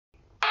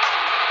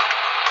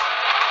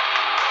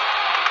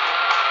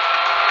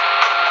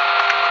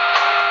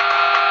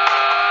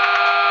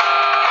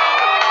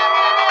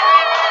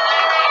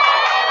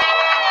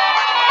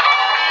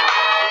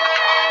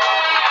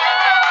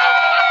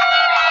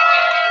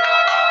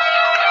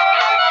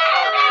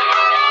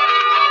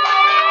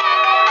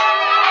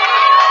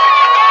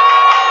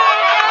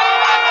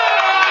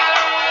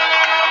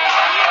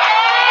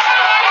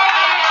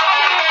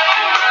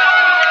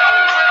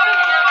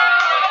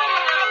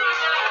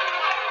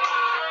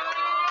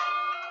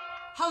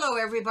Hello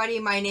everybody,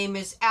 my name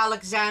is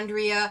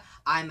Alexandria.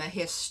 I'm a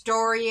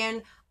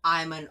historian,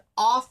 I'm an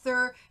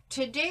author.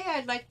 Today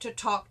I'd like to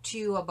talk to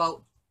you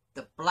about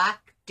the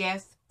Black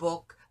Death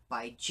book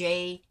by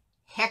J.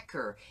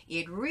 Hecker.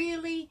 It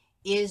really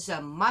is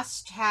a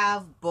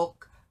must-have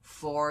book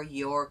for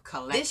your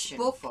collection. This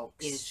book,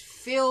 folks, is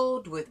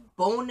filled with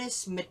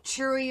bonus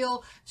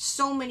material,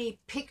 so many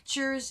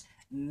pictures,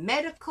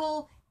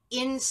 medical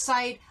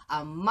insight,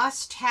 a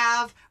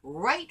must-have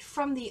right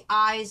from the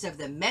eyes of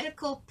the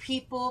medical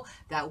people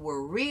that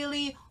were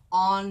really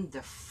on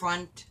the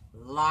front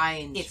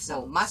lines. It's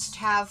folks. A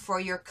must-have for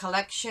your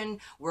collection.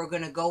 We're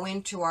going to go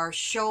into our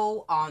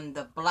show on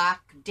the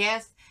Black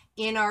Death.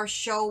 In our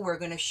show, we're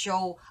going to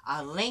show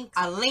a link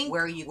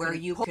where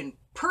you can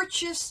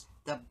purchase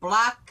the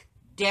Black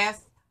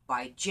Death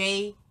by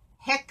J.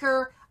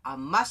 Hecker, a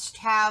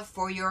must-have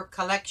for your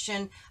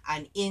collection,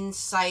 an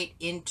insight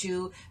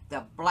into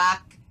the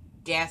Black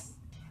Death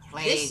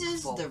plague. This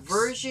is folks. The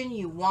version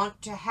you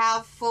want to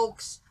have,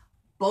 folks.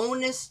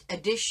 Bonus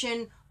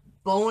edition,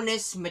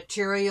 bonus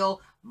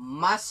material,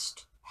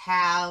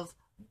 must-have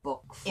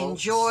book, folks.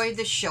 Enjoy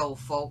the show,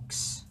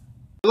 folks.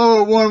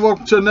 Hello everyone,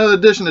 welcome to another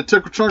edition of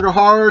Tickle Trunk of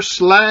Horror /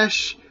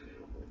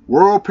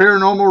 World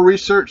Paranormal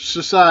Research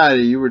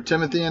Society. You were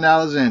Timothy and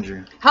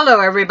Alexandria.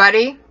 Hello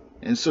everybody.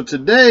 And so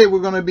today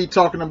we're going to be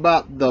talking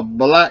about the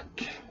Black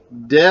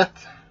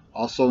Death,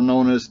 also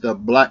known as the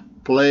Black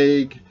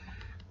Plague.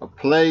 A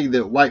plague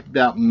that wiped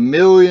out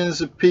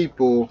millions of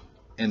people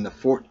in the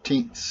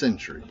 14th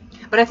century.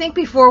 But I think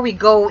before we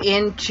go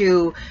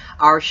into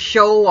our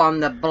show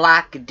on the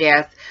Black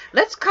Death,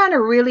 let's kind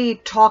of really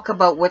talk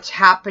about what's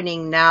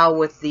happening now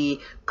with the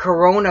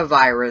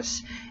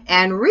coronavirus.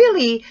 And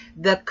really,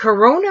 the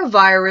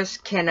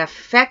coronavirus can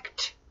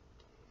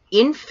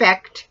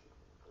infect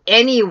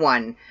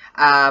anyone.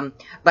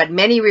 But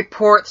many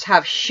reports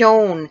have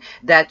shown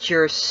that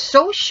your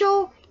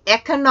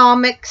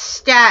socioeconomic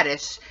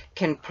status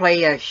can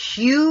play a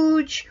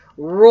huge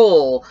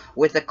role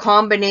with a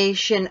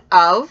combination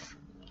of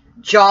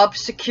job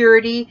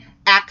security,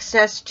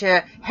 access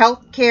to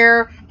health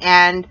care,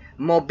 and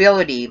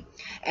mobility,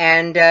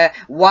 and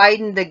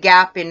widen the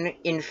gap in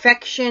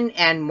infection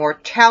and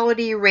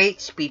mortality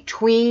rates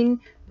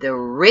between the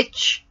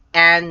rich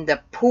and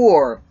the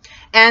poor.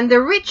 And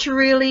the rich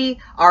really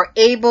are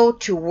able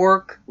to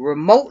work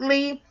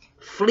remotely,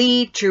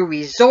 flee to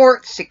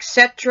resorts,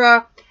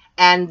 etc.,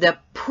 and the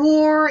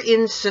poor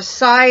in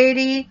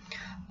society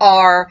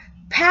are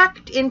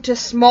packed into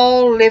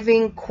small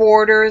living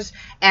quarters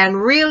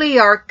and really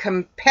are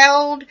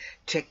compelled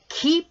to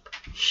keep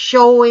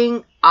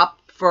showing up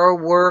for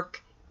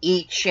work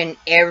each and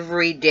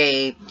every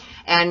day.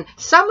 And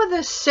some of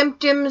the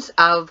symptoms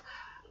of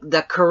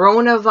the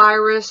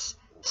coronavirus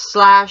 /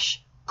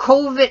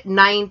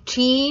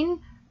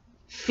 COVID-19,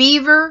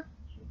 fever,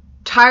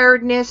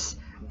 tiredness,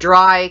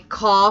 dry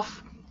cough.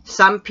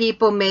 Some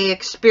people may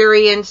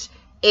experience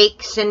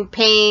aches and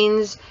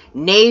pains,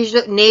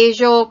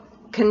 nasal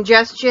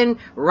congestion,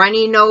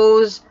 runny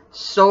nose,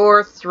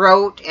 sore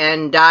throat,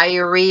 and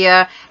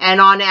diarrhea.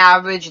 And on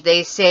average,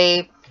 they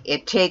say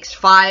it takes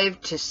 5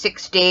 to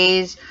 6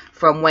 days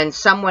from when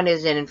someone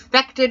is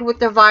infected with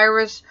the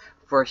virus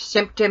for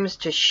symptoms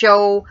to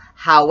show.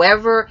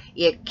 However,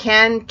 it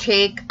can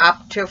take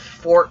up to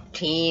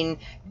 14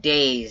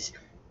 days.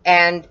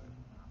 And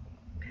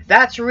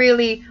that's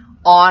really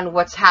on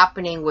what's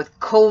happening with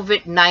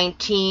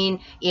COVID-19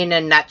 in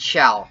a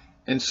nutshell.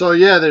 And so,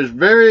 yeah, there's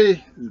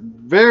very,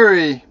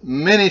 very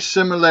many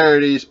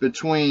similarities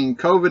between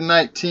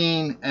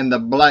COVID-19 and the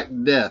Black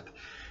Death.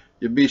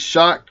 You'd be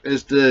shocked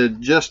as to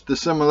just the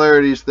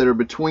similarities that are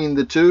between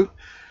the two.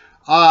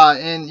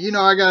 And, you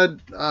know, I got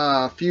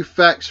a few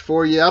facts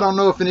for you. I don't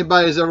know if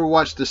anybody's ever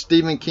watched the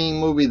Stephen King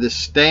movie, The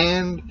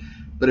Stand.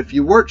 But if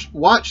you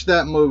watch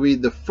that movie,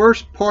 the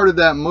first part of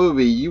that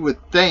movie, you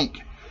would think,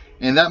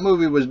 and that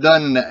movie was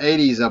done in the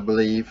 80s, I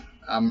believe.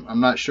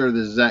 I'm not sure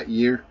the exact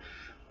year,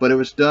 but it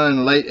was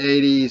done late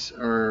 80s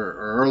or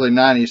early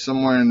 90s,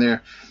 somewhere in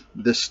there.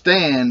 The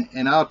Stand,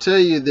 and I'll tell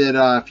you that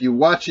if you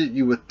watch it,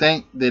 you would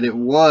think that it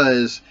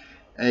was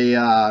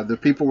the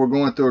people were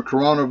going through a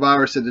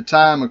coronavirus at the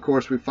time. Of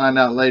course, we find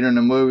out later in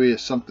the movie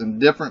it's something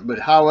different, but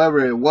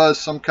however, it was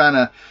some kind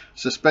of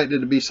suspected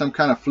to be some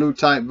kind of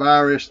flu-type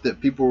virus that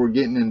people were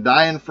getting and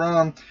dying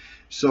from.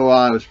 So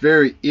it was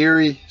very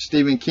eerie.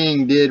 Stephen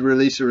King did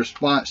release a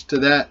response to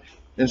that.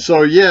 And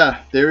so,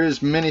 yeah, there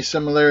is many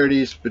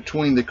similarities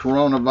between the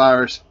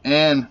coronavirus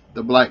and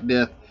the Black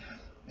Death.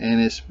 And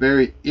it's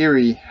very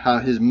eerie how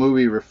his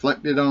movie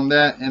reflected on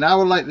that. And I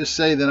would like to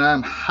say that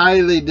I'm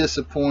highly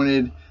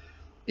disappointed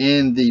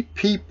in the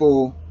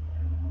people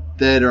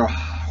that are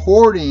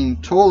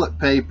hoarding toilet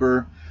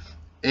paper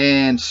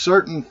and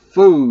certain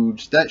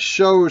foods. That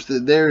shows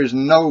that there is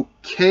no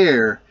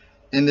care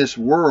in this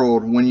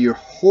world when you're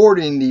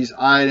hoarding these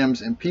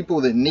items and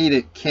people that need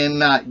it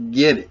cannot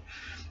get it.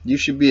 You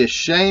should be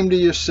ashamed of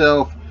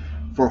yourself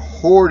for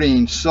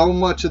hoarding so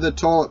much of the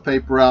toilet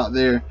paper out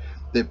there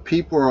that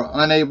people are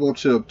unable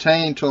to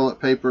obtain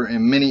toilet paper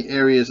in many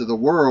areas of the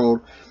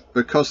world.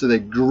 because of the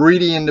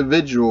greedy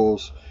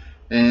individuals,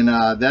 and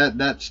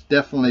that's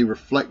definitely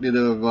reflective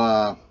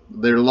of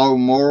their low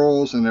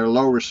morals and their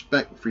low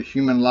respect for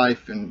human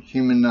life and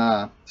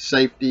human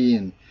safety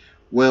and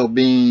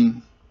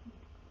well-being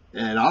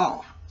at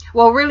all.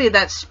 Well, really,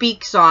 that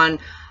speaks on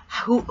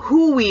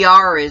who we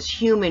are as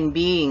human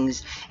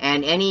beings,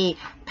 and any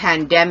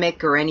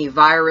pandemic or any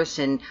virus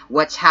and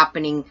what's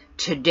happening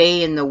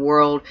today in the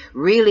world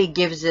really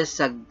gives us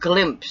a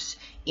glimpse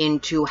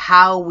into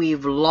how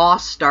we've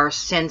lost our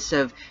sense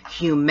of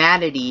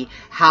humanity,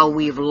 how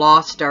we've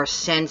lost our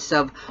sense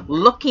of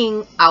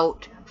looking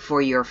out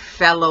for your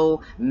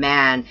fellow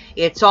man.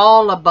 It's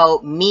all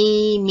about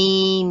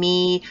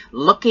me,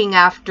 looking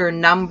after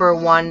number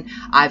one.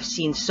 I've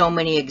seen so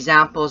many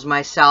examples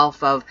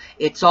myself of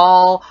it's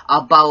all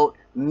about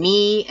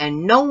me,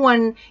 and no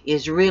one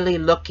is really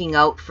looking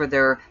out for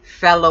their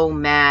fellow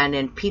man,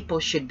 and people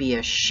should be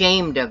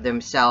ashamed of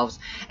themselves.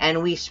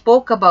 And we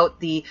spoke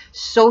about the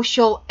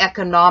social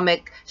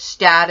economic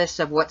status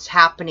of what's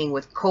happening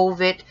with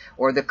COVID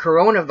or the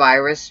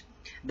coronavirus.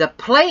 The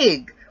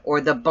plague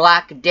or the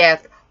Black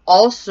Death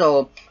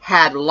also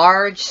had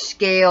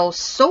large-scale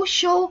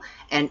social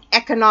and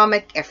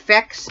economic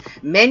effects,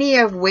 many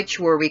of which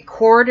were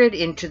recorded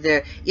into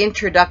the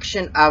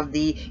introduction of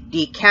the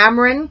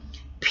Decameron.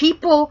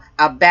 People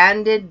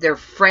abandoned their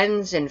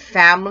friends and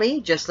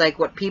family, just like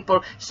what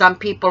some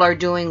people are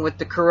doing with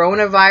the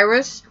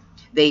coronavirus.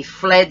 They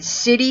fled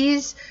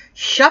cities,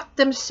 shut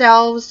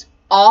themselves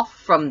off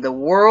from the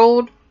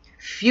world.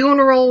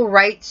 Funeral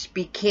rites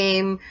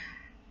became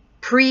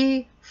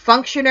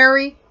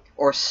pre-functionary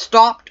or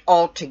stopped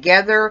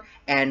altogether,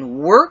 and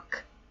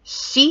work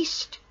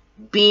ceased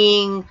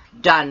being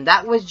done.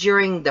 That was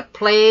during the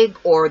plague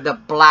or the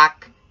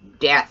Black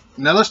Death.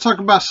 Now let's talk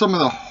about some of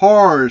the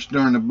horrors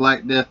during the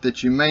Black Death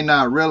that you may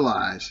not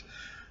realize.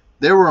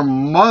 There were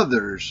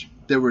mothers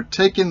that were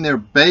taking their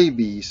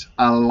babies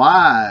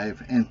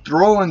alive and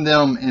throwing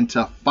them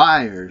into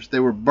fires.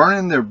 They were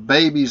burning their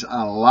babies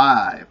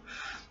alive.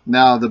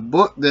 Now the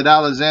book that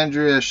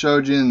Alexandria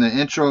showed you in the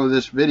intro of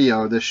this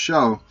video, this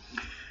show,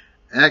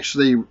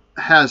 actually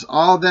has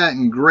all that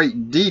in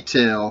great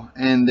detail,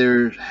 and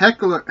there's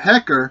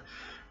Hecker,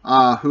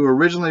 who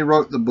originally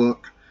wrote the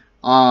book,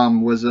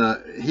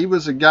 he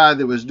was a guy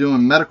that was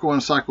doing medical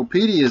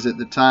encyclopedias at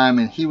the time,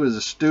 and he was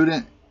a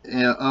student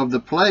of the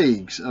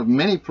plagues, of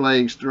many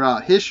plagues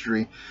throughout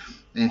history,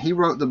 and he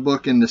wrote the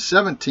book in the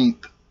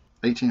 1800s.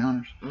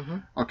 Mm-hmm.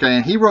 Okay,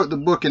 and he wrote the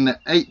book in the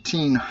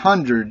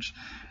 1800s,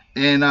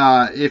 and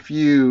if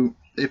you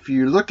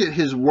look at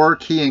his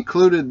work, he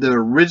included the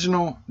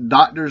original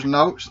doctor's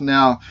notes.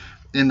 Now,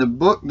 in the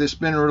book that's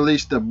been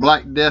released, the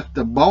Black Death,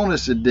 the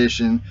bonus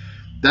edition,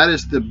 that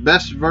is the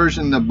best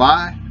version to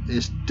buy.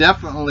 It's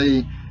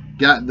definitely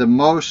got the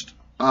most,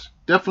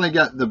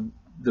 the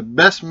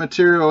best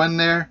material in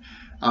there.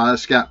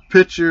 It's got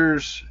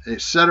pictures,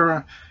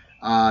 etc.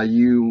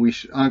 We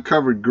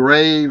uncovered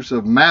graves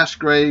of mass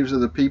graves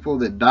of the people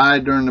that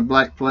died during the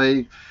Black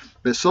Plague.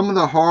 But some of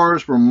the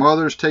horrors were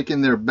mothers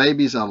taking their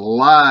babies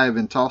alive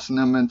and tossing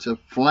them into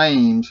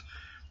flames.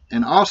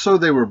 And also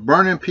they were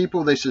burning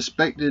people they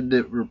suspected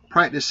that were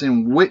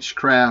practicing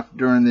witchcraft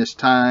during this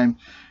time.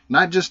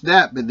 Not just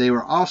that, but they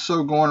were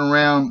also going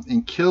around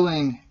and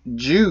killing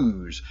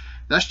Jews.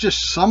 That's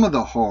just some of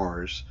the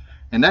horrors.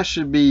 And that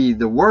should be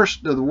the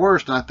worst of the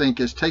worst, I think,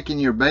 is taking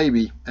your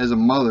baby as a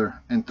mother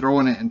and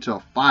throwing it into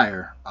a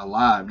fire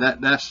alive.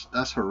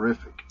 That's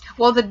horrific.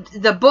 Well,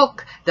 the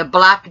book, The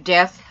Black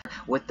Death,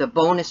 with the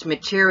bonus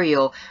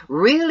material,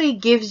 really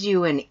gives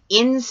you an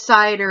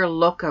insider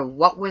look of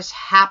what was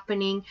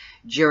happening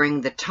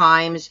during the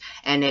times,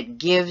 and it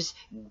gives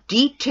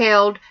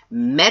detailed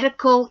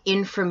medical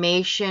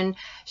information,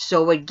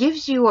 so it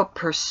gives you a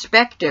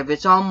perspective.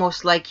 It's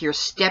almost like you're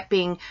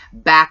stepping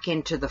back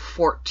into the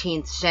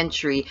 14th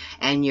century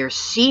and you're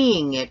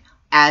seeing it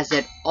as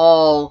it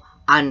all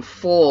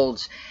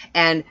unfolds.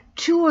 And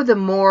two of the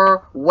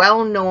more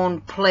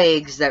well-known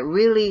plagues that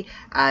really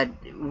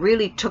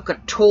took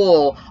a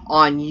toll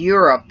on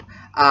Europe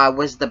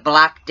was the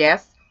Black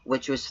Death,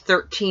 which was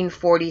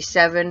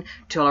 1347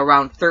 till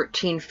around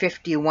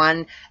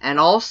 1351, and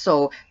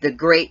also the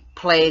Great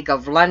Plague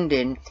of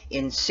London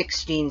in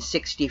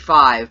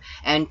 1665.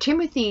 And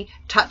Timothy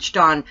touched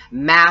on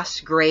mass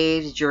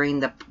graves during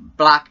the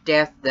Black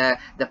Death, the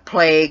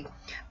plague,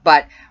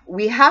 but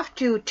we have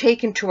to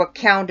take into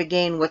account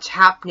again what's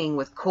happening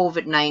with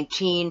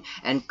COVID-19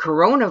 and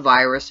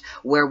coronavirus,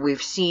 where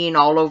we've seen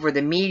all over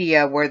the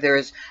media where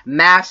there's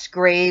mass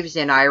graves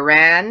in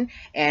Iran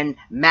and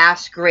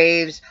mass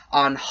graves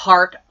on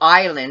Hart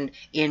Island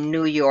in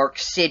New York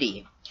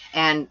City.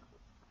 And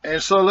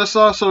so let's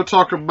also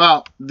talk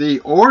about the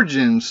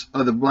origins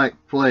of the Black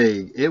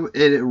Plague.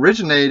 It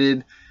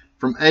originated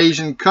from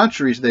Asian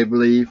countries, they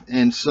believe.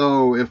 And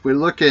so if we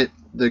look at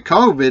the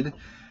COVID,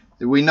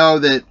 we know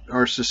that,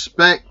 or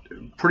suspect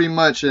pretty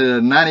much at a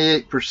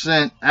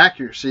 98%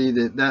 accuracy,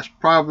 that that's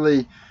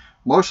probably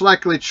most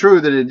likely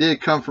true, that it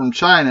did come from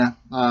China.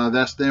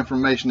 That's the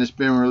information that's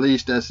been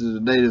released as of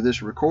the date of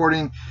this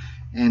recording.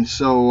 And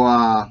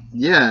so,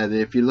 yeah,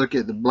 if you look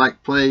at the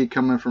Black Plague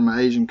coming from an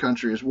Asian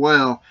country as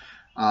well,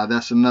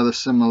 that's another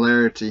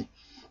similarity.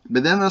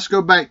 But then let's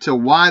go back to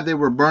why they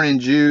were burning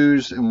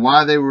Jews and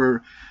why they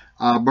were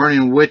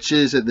burning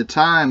witches at the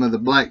time of the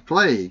Black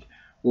Plague.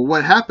 Well,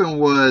 what happened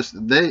was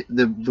the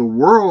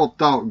world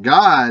thought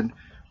God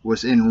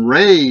was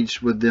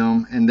enraged with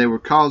them, and they were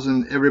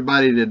causing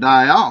everybody to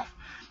die off.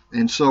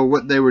 And so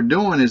what they were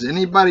doing is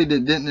anybody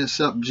that didn't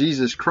accept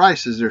Jesus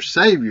Christ as their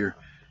Savior,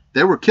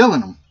 they were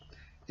killing them.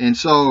 And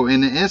so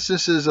in the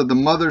instances of the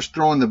mothers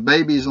throwing the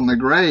babies on the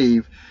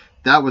grave,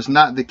 that was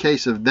not the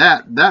case of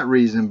that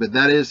reason, but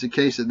that is the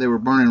case that they were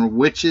burning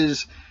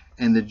witches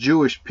and the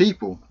Jewish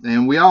people.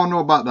 And we all know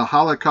about the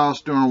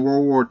Holocaust during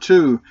World War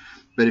II,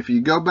 but if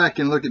you go back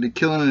and look at the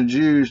killing of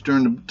Jews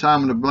during the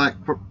time of the Black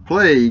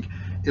Plague,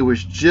 it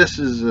was just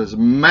as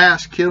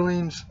mass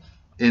killings,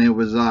 and it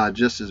was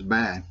just as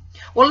bad.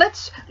 Well,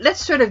 let's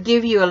sort of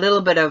give you a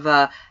little bit of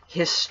a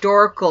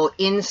historical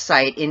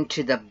insight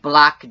into the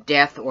Black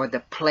Death or the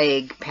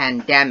plague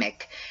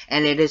pandemic.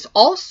 And it is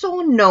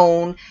also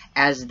known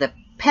as the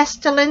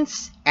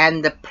pestilence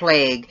and the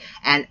plague.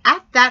 And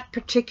at that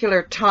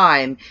particular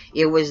time,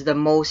 it was the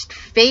most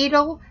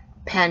fatal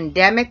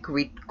pandemic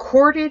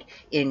recorded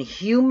in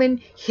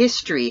human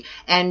history.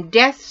 And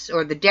deaths,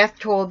 or the death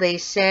toll, they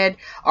said,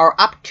 are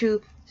up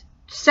to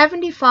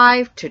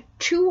 75 to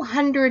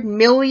 200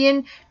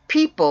 million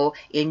people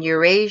in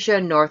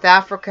Eurasia, North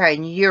Africa,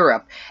 and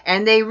Europe.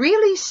 And they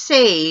really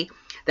say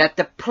that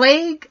the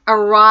plague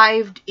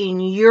arrived in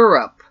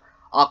Europe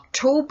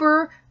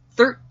October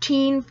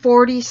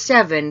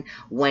 1347,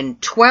 when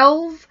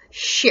 12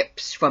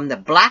 ships from the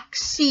Black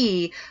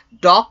Sea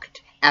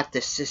docked at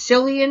the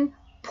Sicilian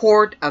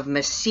port of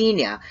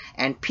Messina,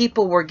 and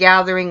people were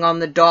gathering on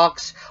the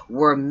docks,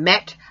 were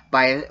met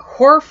by a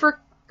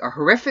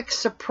horrific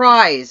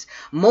surprise.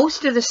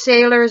 Most of the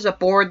sailors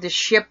aboard the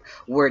ship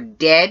were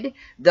dead.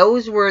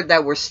 Those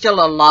that were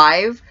still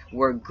alive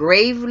were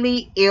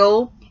gravely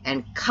ill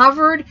and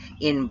covered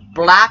in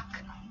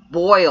black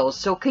boils.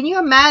 So can you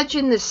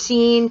imagine the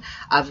scene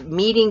of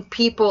meeting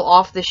people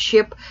off the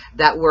ship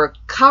that were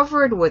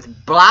covered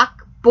with black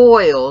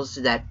boils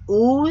that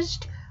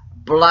oozed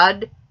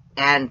blood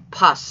and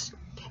pus?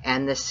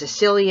 And the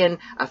Sicilian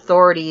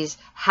authorities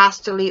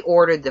hastily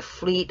ordered the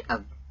fleet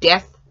of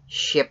death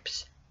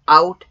ships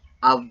out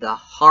of the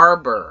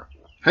harbor.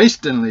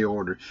 Hastily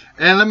ordered.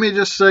 And let me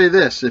just say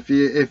this: if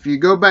you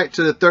go back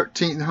to the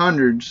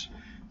 1300s,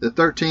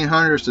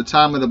 the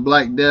time of the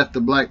Black Death, the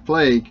Black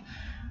Plague,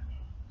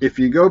 if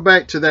you go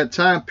back to that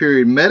time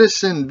period,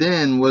 medicine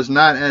then was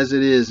not as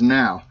it is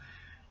now,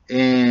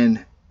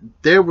 and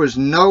there was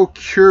no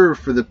cure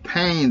for the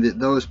pain that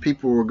those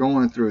people were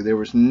going through. There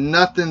was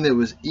nothing that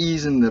was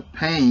easing the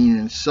pain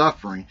and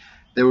suffering.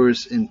 There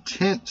was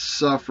intense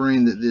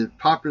suffering that the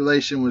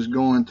population was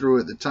going through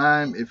at the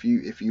time. If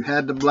you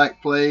had the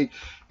Black Plague,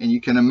 and you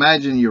can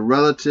imagine your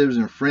relatives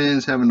and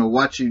friends having to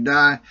watch you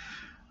die,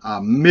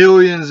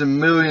 millions and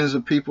millions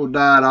of people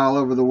died all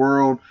over the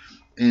world.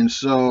 And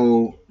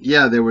so,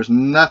 yeah, there was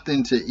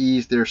nothing to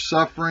ease their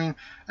suffering.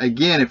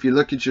 Again, if you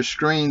look at your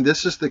screen,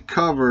 this is the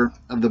cover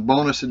of the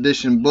bonus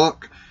edition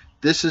book.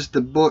 This is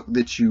the book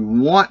that you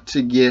want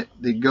to get,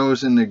 that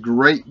goes into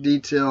great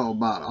detail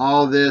about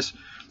all this.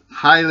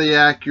 Highly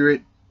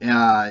accurate.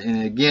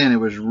 And again, it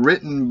was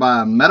written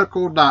by a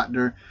medical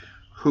doctor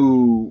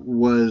who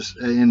was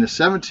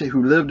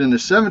who lived in the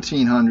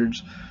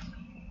 1700s.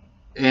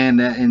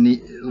 And in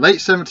the late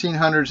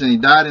 1700s, and he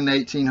died in the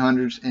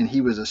 1800s, and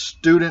he was a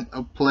student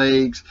of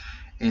plagues,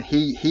 and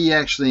he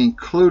actually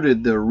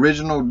included the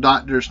original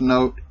doctor's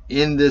note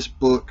in this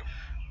book.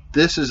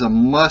 This is a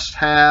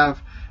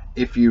must-have.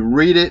 If you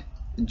read it,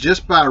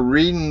 just by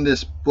reading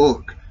this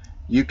book,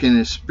 you can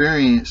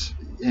experience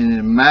and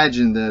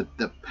imagine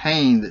the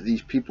pain that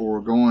these people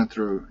were going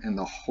through and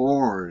the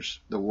horrors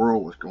the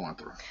world was going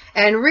through.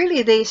 And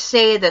really, they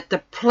say that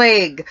the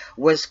plague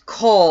was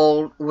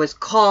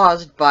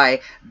caused by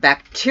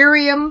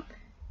Bacterium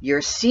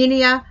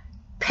Yersinia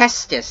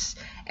pestis,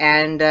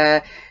 and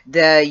the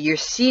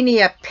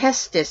Yersinia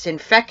pestis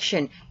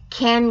infection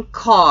can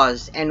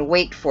cause, and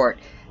wait for it,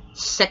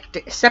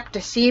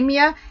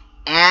 septicemia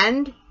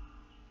and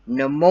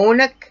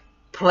pneumonic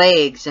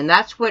plagues. And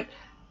that's what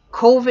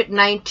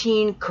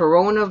COVID-19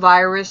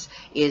 coronavirus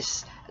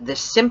is, the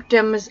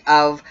symptoms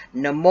of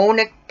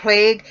pneumonic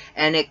plague,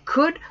 and it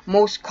could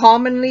most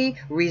commonly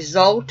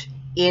result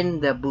in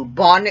the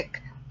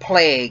bubonic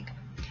plague.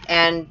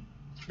 And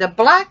the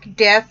Black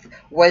Death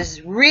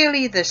was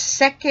really the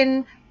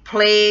second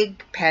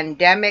plague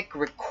pandemic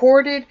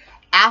recorded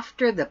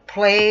after the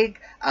plague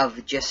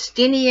of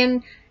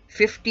Justinian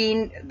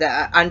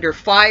under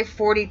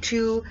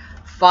 542,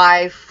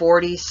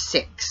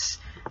 546.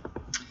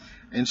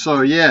 And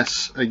so,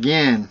 yes,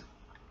 again,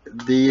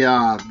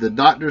 the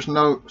doctor's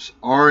notes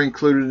are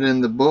included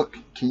in the book.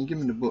 Can you give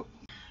me the book?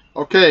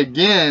 Okay,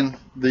 again,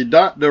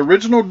 the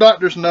original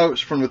doctor's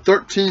notes from the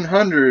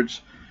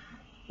 1300s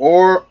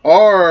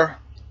are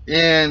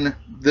in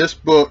this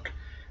book,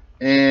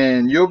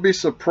 and you'll be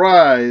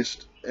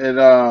surprised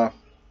at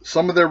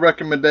some of their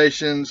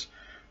recommendations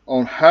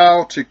on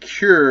how to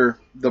cure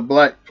the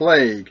Black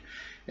Plague.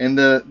 And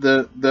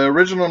the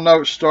original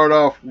notes start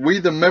off, "We,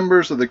 the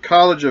members of the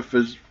College of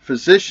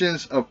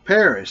Physicians of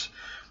Paris."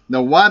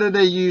 Now, why did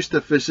they use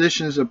the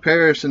physicians of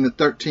Paris in the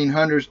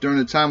 1300s during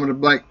the time of the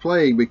Black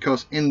Plague?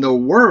 Because in the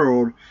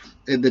world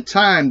at the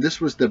time,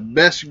 this was the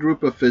best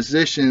group of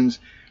physicians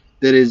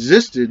that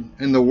existed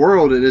in the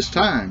world at this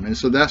time. And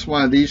so that's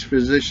why these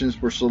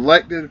physicians were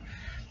selected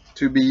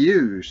to be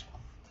used.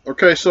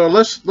 Okay, so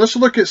let's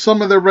look at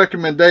some of their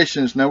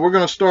recommendations. Now, we're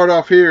going to start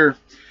off here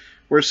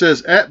where it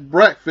says, "At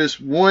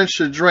breakfast, one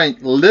should drink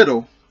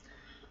little.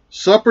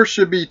 Supper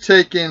should be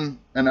taken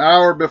an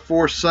hour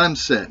before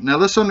sunset." Now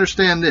let's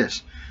understand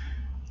this.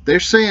 They're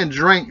saying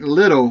drink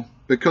little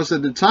because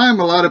at the time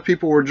a lot of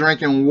people were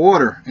drinking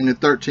water in the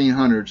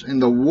 1300s,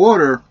 and the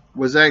water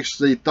was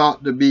actually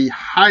thought to be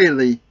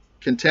highly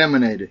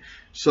contaminated.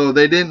 So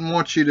they didn't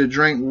want you to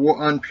drink a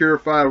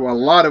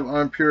lot of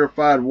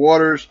unpurified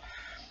waters.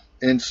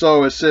 And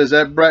so it says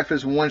at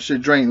breakfast one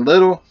should drink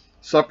little.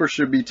 Supper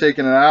should be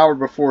taken an hour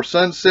before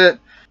sunset.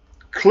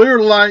 Clear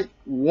light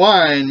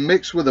wine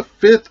mixed with a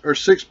 1/5 or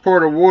 1/6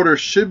 part of water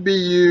should be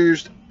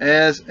used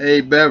as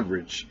a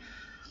beverage.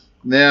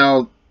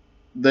 Now,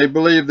 they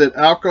believe that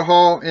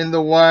alcohol in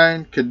the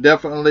wine could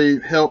definitely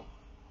help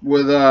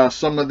with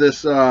some of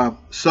this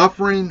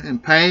suffering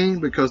and pain,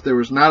 because there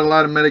was not a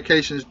lot of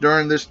medications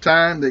during this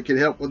time that could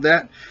help with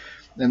that.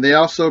 And they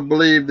also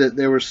believe that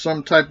there was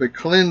some type of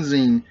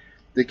cleansing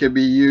that could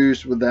be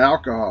used with the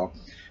alcohol.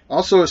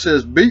 Also, it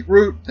says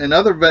beetroot and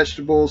other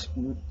vegetables,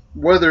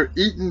 whether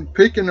eaten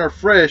pickled or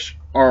fresh,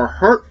 are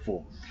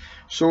hurtful.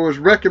 So it was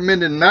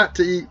recommended not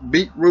to eat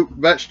beetroot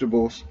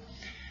vegetables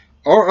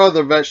or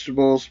other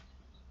vegetables.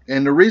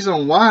 And the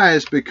reason why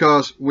is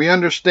because we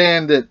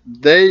understand that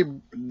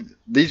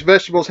these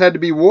vegetables had to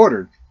be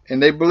watered,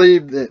 and they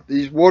believed that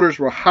these waters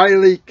were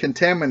highly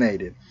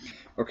contaminated.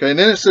 Okay, and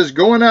then it says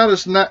going out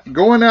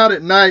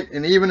at night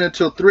and even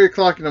until 3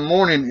 o'clock in the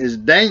morning is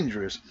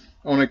dangerous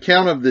on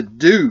account of the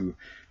dew.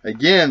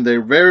 Again,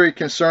 they're very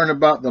concerned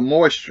about the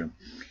moisture.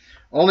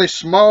 Only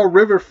small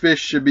river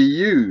fish should be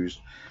used.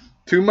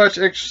 Too much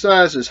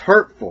exercise is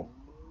hurtful.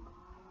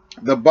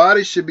 The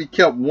body should be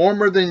kept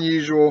warmer than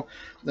usual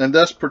and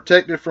thus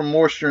protected from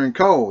moisture and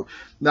cold.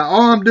 Now,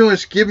 all I'm doing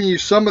is giving you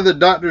some of the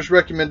doctor's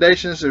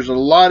recommendations. There's a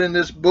lot in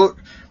this book,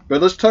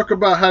 but let's talk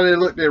about how they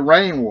looked at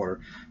rainwater.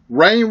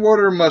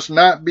 Rainwater must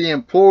not be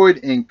employed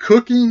in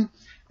cooking,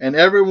 and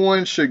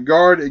everyone should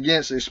guard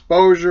against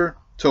exposure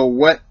to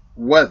wet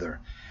weather.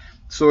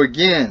 So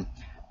again,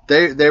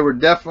 they were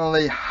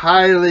definitely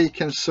highly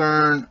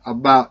concerned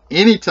about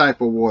any type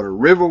of water,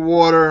 river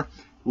water,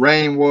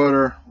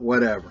 rainwater,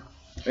 whatever.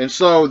 And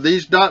so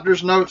these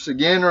doctor's notes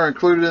again are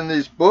included in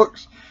these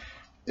books.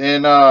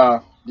 And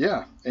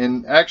yeah,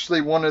 and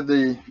actually one of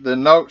the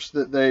notes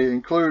that they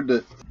include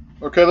that,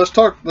 okay, let's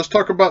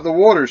talk about the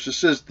waters. It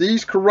says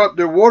these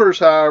corrupted waters,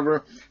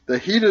 however, the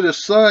heat of the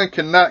sun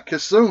cannot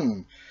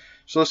consume.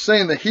 So it's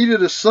saying the heat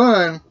of the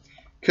sun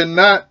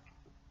cannot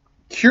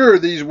cure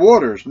these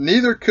waters.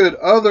 Neither could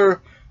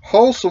other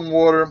wholesome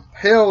water,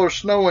 hail or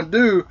snow and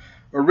dew,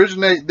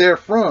 originate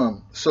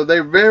therefrom. So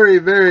they're very,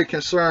 very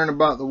concerned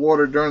about the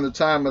water during the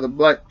time of the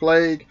Black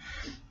Plague.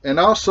 And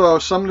also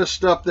some of the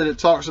stuff that it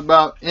talks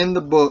about in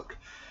the book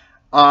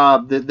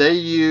that they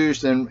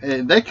used,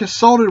 and they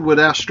consulted with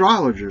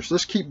astrologers.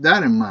 Let's keep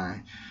that in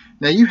mind.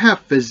 Now you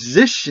have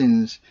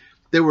physicians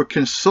that were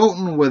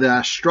consulting with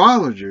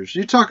astrologers.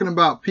 You're talking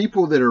about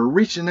people that are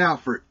reaching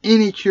out for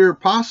any cure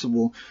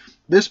possible.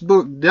 This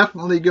book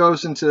definitely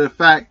goes into the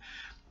fact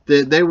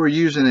that they were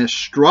using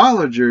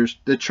astrologers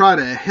to try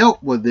to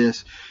help with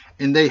this,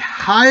 and they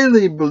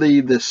highly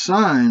believe the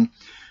sun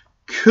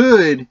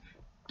could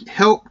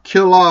help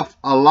kill off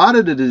a lot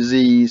of the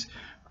disease,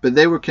 but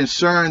they were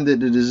concerned that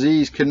the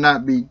disease could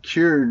not be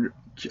cured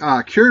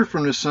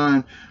from the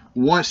sun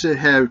once it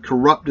had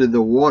corrupted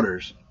the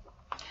waters.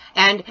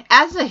 And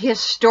as a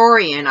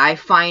historian, I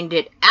find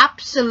it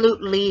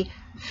absolutely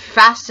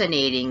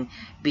fascinating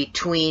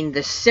between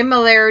the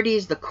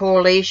similarities, the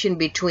correlation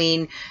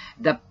between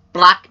the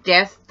Black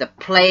Death, the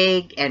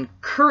plague, and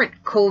current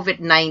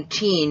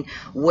COVID-19,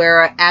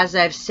 where, as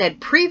I've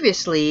said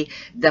previously,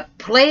 the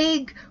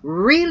plague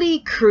really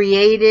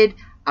created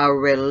a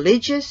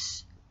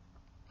religious,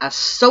 a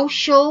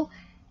social,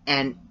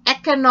 and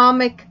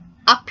economic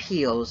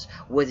upheavals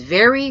with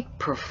very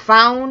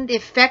profound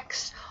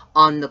effects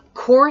on the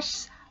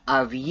course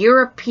of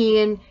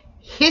European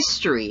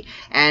history.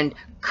 And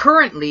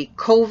currently,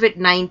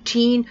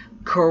 COVID-19,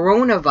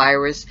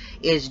 coronavirus,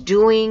 is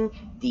doing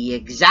the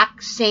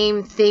exact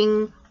same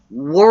thing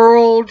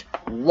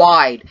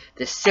worldwide.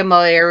 The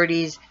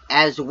similarities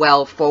as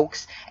well,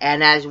 folks.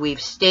 And as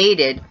we've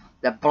stated,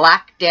 the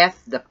Black Death,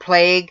 the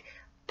plague,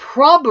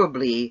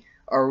 probably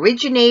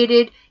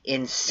originated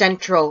in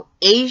Central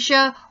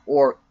Asia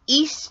or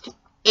East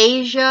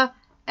Asia.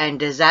 And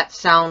does that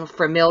sound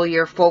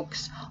familiar,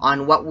 folks,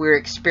 on what we're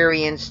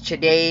experiencing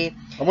today?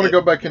 I want to go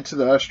back into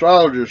the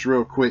astrologers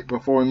real quick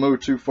before we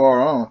move too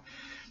far on.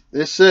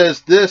 it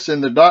says this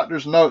in the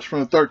doctor's notes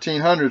from the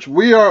 1300s.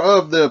 We are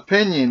of the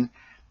opinion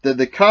that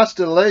the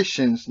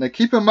constellations, now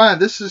keep in mind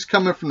this is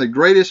coming from the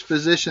greatest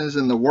physicians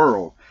in the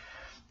world,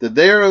 that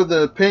they are of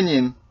the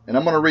opinion, and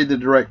I'm going to read the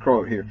direct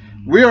quote here.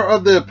 We are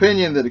of the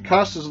opinion that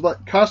the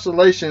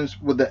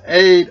constellations, with the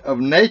aid of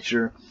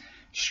nature,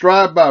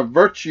 strive by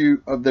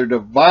virtue of their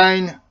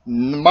divine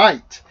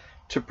might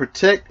to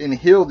protect and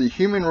heal the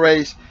human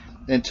race,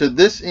 and to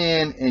this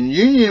end, in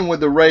union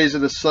with the rays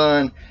of the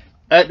sun,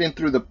 acting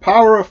through the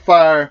power of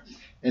fire,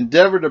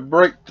 endeavor to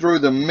break through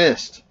the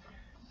mist.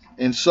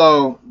 And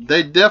so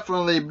they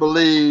definitely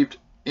believed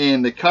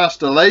in the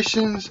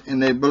constellations, and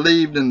they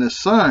believed in the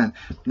sun.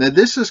 Now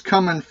this is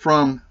coming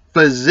from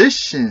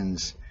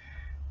physicians.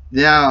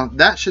 Now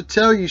that should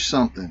tell you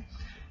something.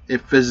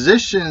 If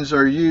physicians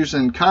are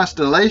using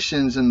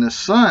constellations and the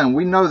sun,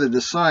 we know that the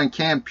sun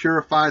can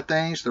purify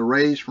things. The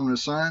rays from the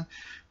sun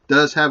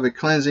does have a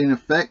cleansing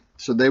effect,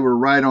 so they were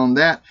right on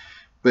that.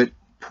 But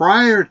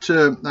prior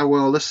to,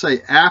 well, let's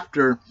say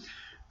after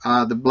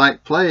the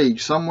Black Plague,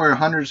 somewhere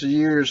hundreds of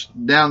years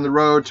down the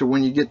road to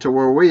when you get to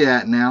where we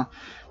at now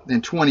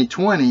in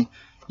 2020,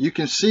 you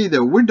can see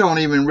that we don't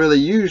even really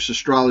use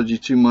astrology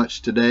too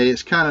much today.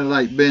 It's kind of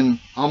like been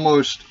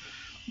almost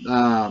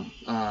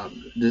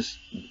this,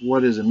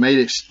 what is it, made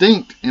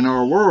extinct in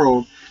our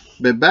world.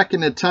 But back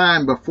in the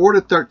time before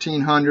the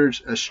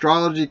 1300s,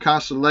 astrology,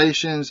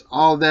 constellations,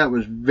 all that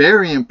was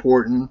very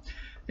important.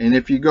 And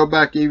if you go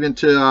back even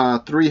to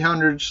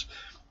 300s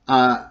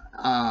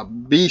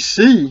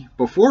BC,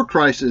 before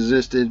Christ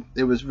existed,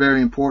 it was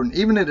very important.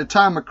 Even at the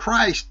time of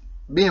Christ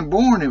being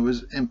born, it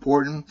was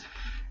important.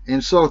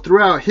 And so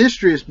throughout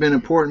history, it's been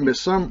important. But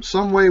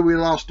some way we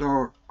lost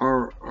our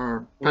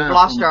we've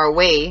lost our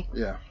way,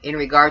 yeah, in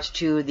regards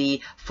to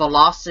the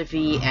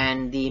philosophy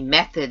and the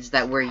methods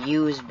that were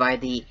used by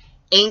the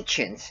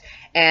ancients.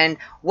 And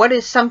what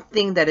is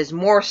something that is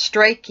more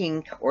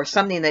striking, or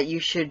something that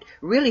you should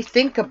really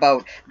think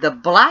about? The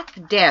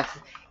Black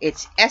Death,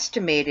 it's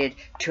estimated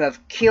to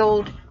have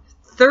killed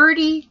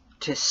 30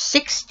 to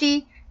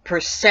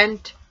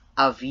 60%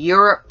 of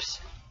Europe's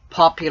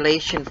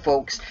population,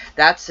 folks.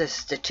 That's a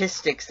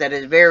statistics that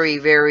is very,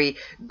 very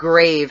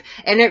grave.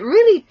 And it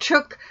really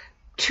took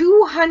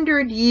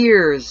 200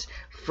 years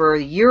for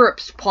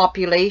Europe's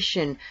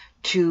population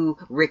to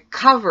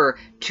recover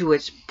to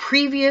its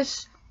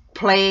previous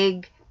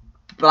plague,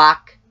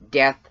 Black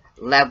Death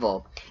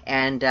level.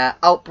 And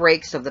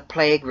outbreaks of the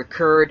plague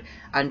recurred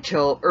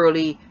until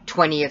early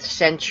 20th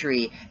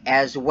century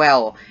as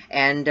well.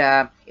 And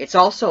it's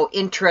also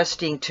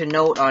interesting to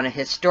note, on a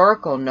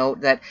historical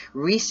note, that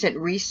recent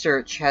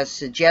research has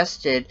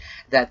suggested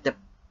that the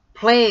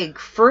plague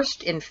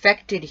first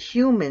infected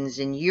humans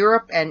in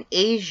Europe and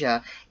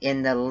Asia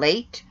in the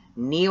late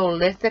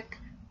Neolithic,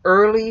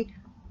 early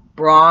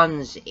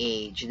Bronze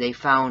Age. They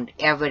found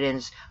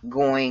evidence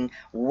going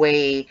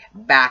way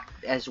back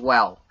as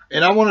well.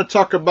 And I want to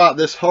talk about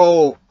this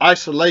whole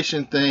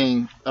isolation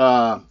thing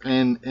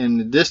and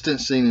the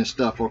distancing and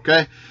stuff,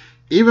 okay?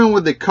 Even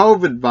with the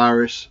COVID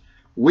virus,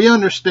 we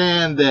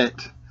understand that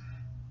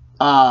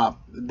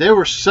there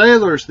were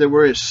sailors that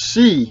were at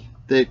sea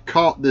that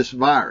caught this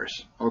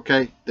virus,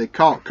 okay? They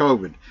caught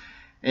COVID.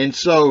 And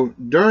so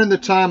during the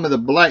time of the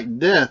Black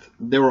Death,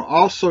 there were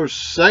also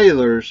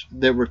sailors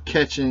that were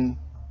catching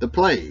the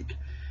plague.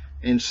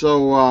 And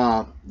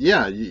so,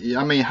 yeah,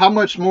 I mean, how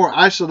much more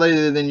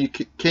isolated than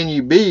can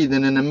you be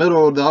than in the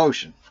middle of the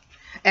ocean?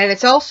 And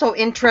it's also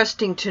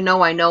interesting to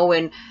know, I know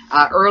in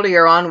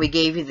earlier on we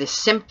gave you the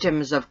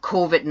symptoms of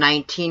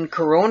COVID-19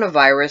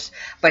 coronavirus,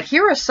 but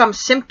here are some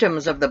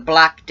symptoms of the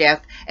Black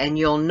Death, and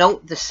you'll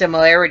note the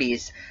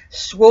similarities.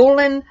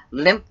 Swollen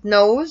lymph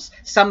nodes,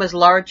 some as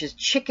large as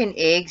chicken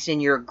eggs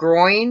in your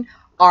groin,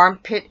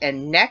 armpit,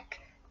 and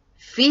neck.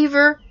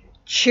 Fever,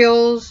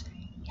 chills,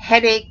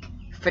 headache,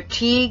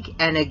 fatigue,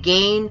 and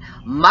again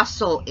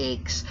muscle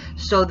aches.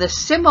 So the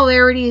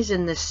similarities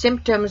in the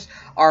symptoms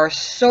are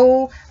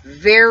so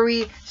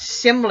very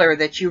similar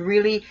that you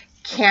really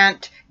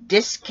can't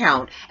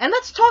discount. And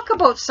let's talk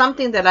about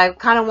something that I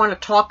kind of want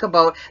to talk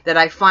about that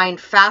I find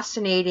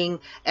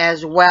fascinating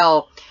as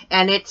well,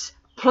 and it's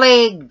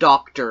plague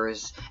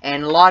doctors.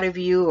 And a lot of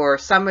you, or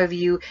some of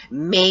you,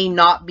 may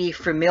not be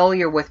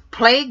familiar with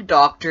plague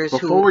doctors.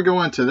 Before we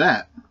go into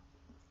that,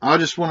 I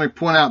just want to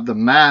point out the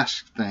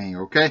mask thing,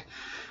 okay?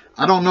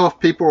 I don't know if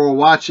people were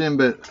watching,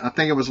 but I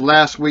think it was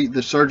last week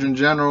the Surgeon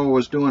General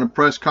was doing a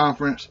press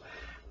conference,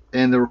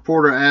 and the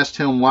reporter asked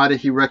him why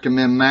did he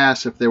recommend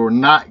masks if they were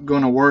not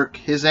going to work.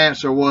 His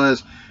answer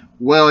was,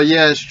 well,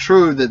 yeah, it's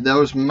true that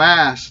those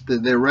masks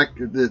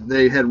that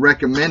they had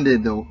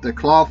recommended, the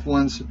cloth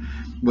ones,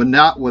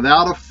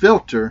 without a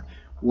filter,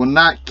 will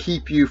not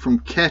keep you from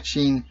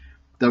catching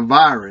the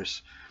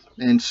virus.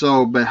 And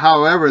so, but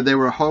however, they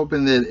were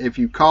hoping that if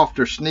you coughed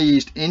or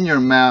sneezed in your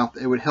mouth,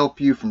 it would help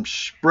you from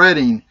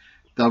spreading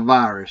the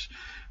virus.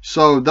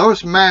 So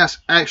those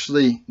masks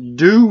actually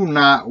do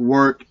not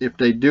work if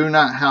they do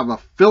not have a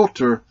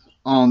filter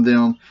on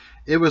them.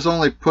 It was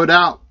only put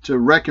out to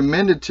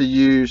recommended to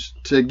use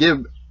to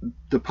give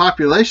the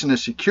population a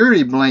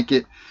security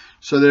blanket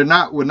So there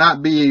would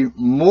not be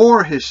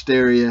more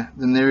hysteria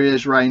than there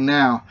is right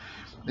now.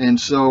 And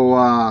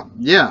so,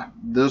 yeah,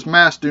 those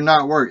masks do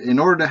not work. In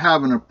order to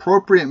have an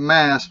appropriate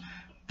mask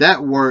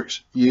that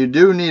works, you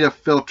do need a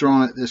filter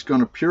on it that's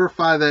going to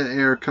purify that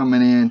air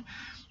coming in.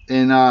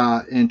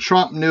 And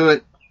Trump knew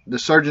it, the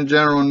Surgeon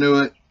General knew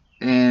it,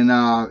 and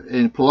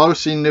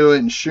Pelosi knew it,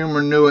 and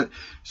Schumer knew it.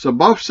 So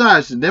both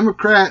sides, the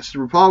Democrats, the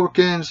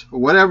Republicans,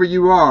 whatever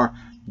you are,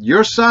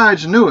 your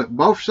sides knew it.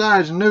 Both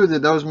sides knew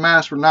that those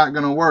masks were not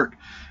going to work.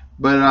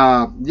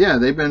 But yeah,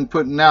 they've been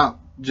putting out,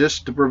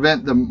 just to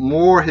prevent the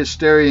more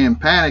hysteria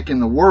and panic in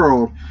the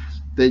world,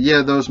 that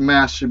yeah, those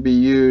masks should be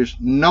used,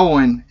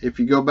 knowing, if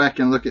you go back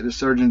and look at the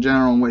Surgeon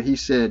General and what he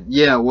said,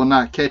 yeah, it will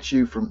not keep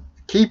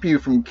you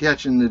from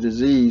catching the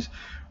disease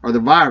or the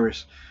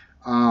virus,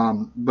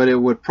 but it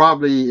would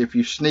probably, if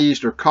you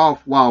sneezed or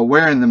coughed while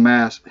wearing the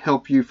mask,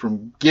 help you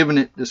from giving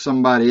it to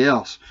somebody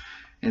else.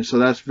 And so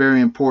that's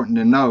very important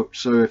to note.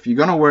 So if you're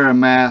going to wear a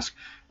mask,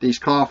 these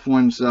cloth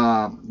ones,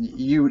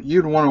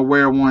 you'd want to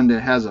wear one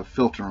that has a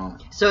filter on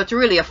it. So it's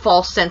really a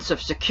false sense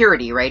of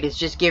security, right? It's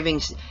just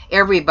giving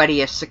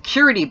everybody a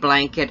security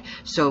blanket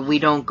so we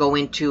don't go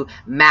into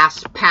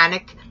mass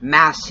panic,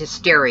 mass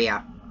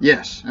hysteria.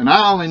 Yes, and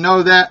I only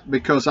know that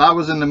because I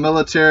was in the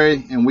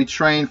military and we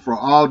trained for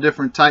all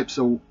different types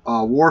of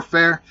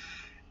warfare.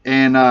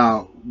 And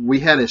we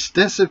had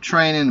extensive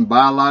training in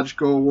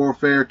biological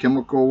warfare,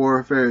 chemical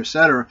warfare,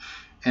 etc.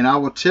 And I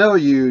will tell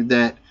you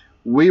that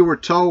we were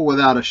told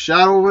without a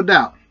shadow of a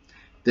doubt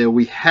that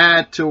we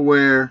had to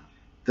wear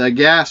the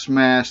gas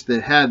mask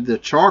that had the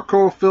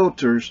charcoal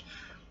filters,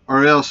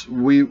 or else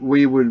we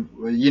would,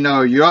 you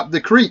know, you're up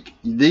the creek.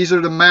 These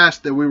are the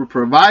masks that we were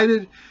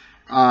provided.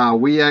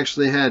 We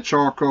actually had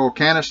charcoal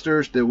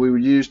canisters that we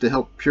would use to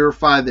help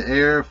purify the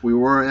air if we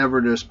were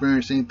ever to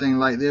experience anything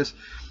like this.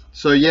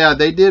 So yeah,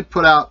 they did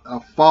put out a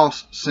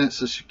false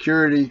sense of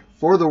security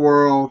for the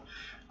world,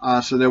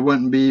 so there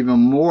wouldn't be even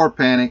more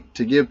panic,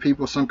 to give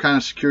people some kind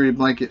of security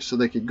blanket so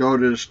they could go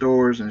to the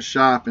stores and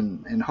shop,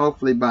 and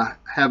hopefully by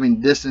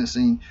having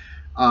distancing,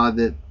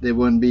 that they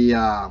wouldn't be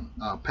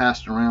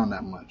passed around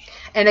that much.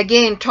 And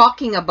again,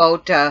 talking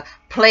about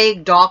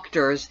plague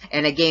doctors,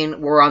 and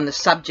again, we're on the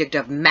subject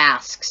of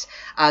masks.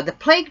 The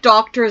plague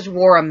doctors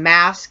wore a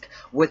mask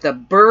with a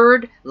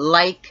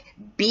bird-like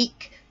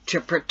beak to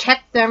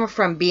protect them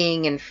from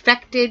being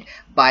infected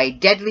by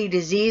deadly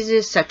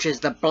diseases such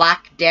as the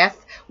Black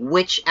Death,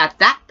 which at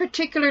that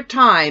particular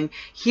time,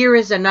 here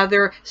is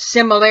another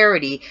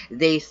similarity,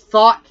 they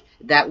thought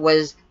that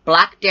was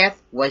Black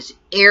Death was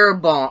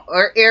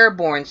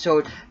airborne,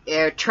 so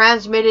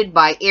transmitted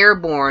by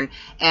airborne.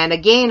 And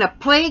again, a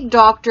plague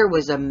doctor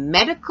was a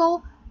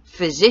medical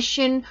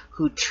physician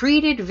who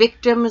treated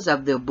victims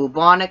of the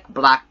bubonic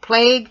Black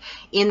Plague.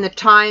 In the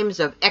times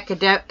of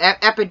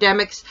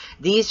epidemics,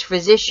 these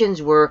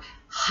physicians were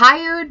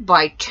hired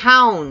by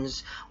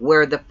towns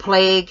where the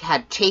plague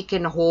had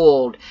taken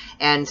hold,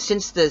 and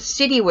since the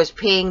city was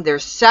paying their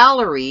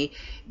salary,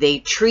 they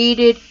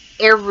treated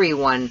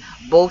everyone,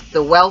 both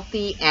the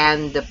wealthy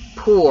and the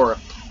poor.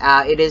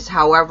 It is,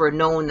 however,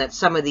 known that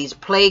some of these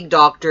plague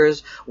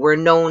doctors were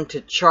known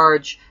to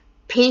charge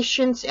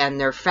patients and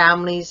their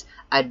families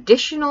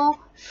additional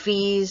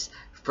fees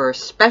for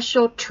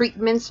special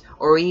treatments,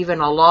 or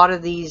even a lot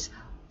of these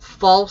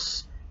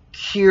false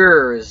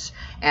cures.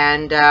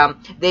 And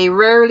they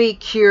rarely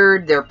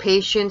cured their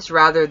patients,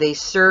 rather they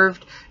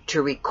served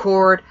to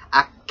record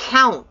a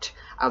count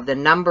of the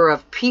number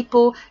of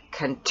people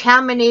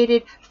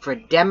contaminated for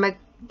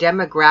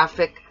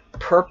demographic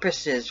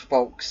purposes,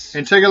 folks.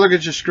 And take a look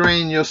at your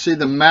screen, you'll see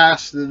the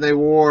mask that they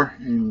wore,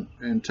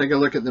 and take a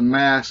look at the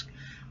mask.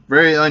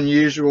 Very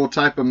unusual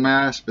type of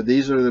mask, but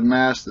these are the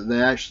masks that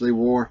they actually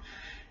wore.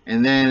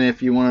 And then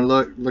if you want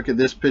to look at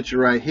this picture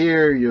right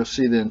here, you'll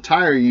see the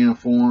entire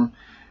uniform.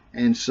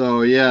 And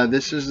so yeah,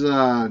 this is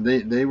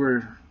they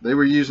were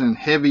using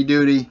heavy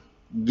duty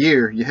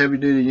gear, your heavy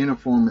duty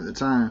uniform at the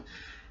time.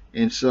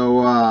 And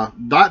so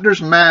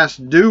doctors' masks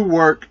do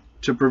work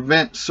to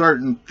prevent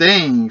certain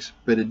things,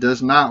 but it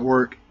does not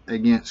work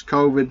against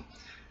COVID.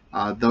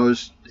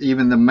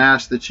 Even the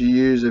masks that you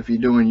use if you're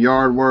doing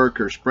yard work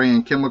or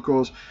spraying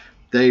chemicals,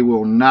 they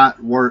will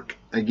not work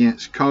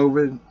against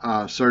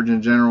COVID.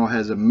 Surgeon General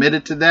has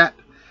admitted to that.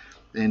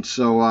 And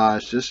so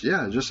it's just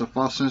a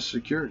false sense of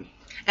security.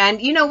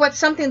 And you know what,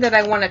 something that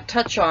I want to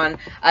touch on,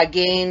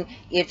 again,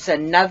 it's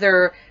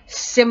another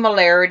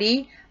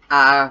similarity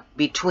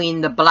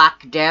between the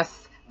Black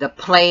Death, the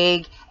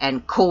plague,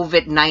 and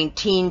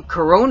COVID-19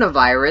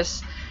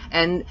 coronavirus.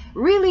 And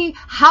really,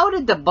 how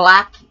did the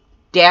Black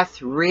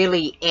Death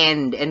really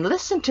end? And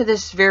listen to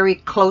this very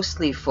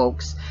closely,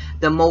 folks.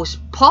 The most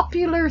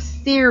popular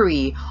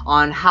theory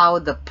on how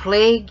the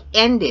plague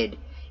ended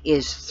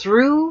is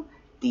through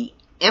the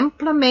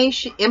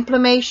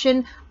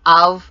implementation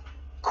of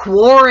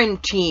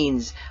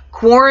quarantines.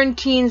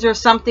 Quarantines are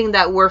something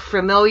that we're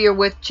familiar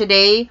with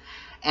today,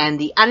 and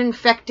the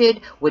uninfected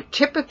would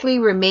typically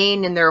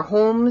remain in their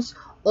homes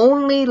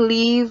only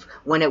leave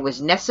when it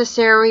was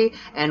necessary,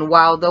 and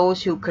while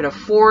those who could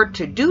afford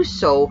to do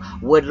so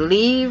would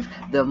leave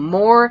the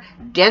more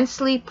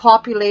densely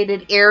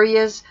populated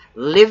areas,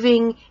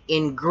 living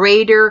in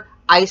greater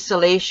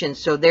isolation.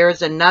 So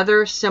there's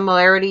another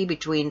similarity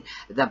between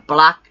the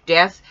Black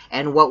Death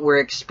and what we're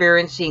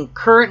experiencing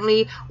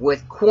currently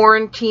with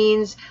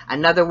quarantines.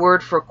 Another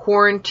word for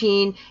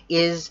quarantine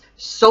is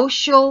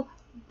social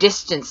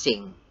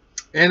distancing.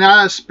 And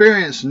I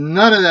experienced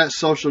none of that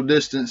social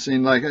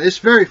distancing. Like, it's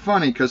very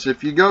funny because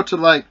if you go to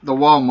like the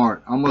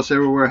Walmart, almost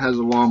everywhere has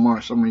a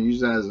Walmart, so I'm going to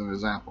use that as an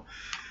example.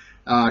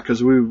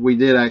 Because we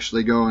did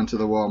actually go into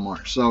the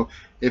Walmart. So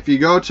if you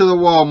go to the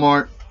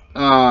Walmart,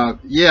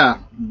 yeah,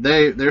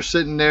 they're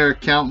sitting there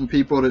counting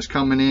people that's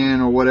coming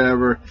in or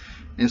whatever.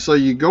 And so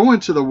you go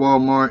into the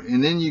Walmart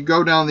and then you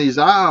go down these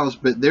aisles,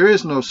 but there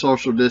is no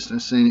social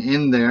distancing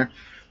in there.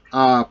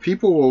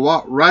 People will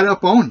walk right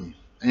up on you.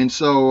 And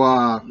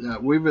so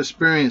we've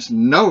experienced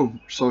no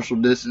social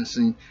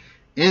distancing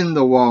in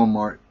the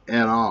Walmart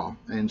at all.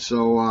 And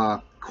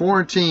so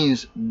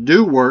quarantines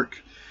do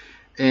work.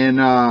 And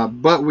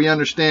but we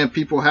understand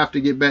people have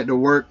to get back to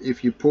work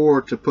if you're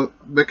poor to put,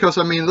 because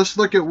I mean, let's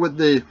look at what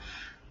the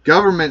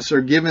governments are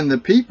giving the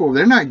people.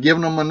 They're not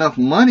giving them enough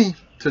money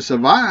to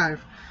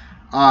survive.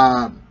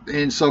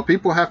 And so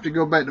people have to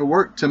go back to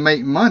work to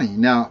make money.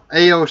 Now,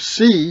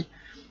 AOC,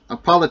 a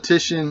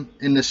politician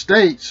in the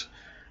States,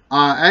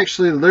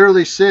 actually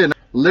literally said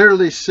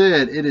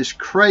it is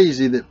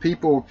crazy that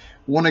people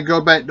want to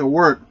go back to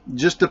work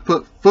just to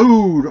put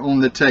food on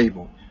the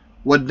table.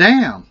 Well,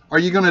 damn, are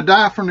you going to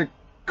die from the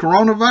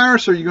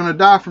coronavirus or are you going to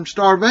die from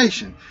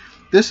starvation?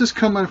 This is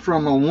coming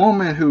from a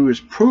woman who has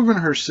proven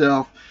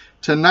herself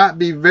to not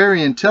be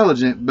very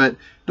intelligent, but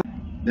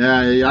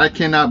I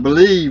cannot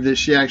believe that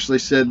she actually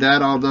said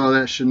that, although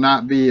that should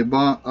not be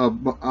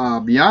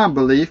beyond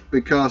belief,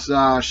 because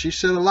she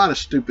said a lot of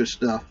stupid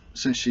stuff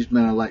since she's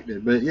been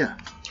elected. But yeah.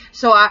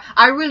 So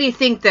I really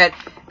think that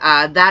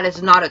that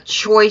is not a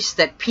choice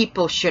that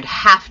people should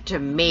have to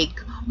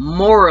make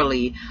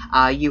morally.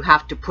 You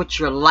have to put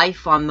your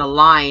life on the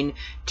line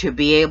to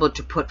be able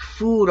to put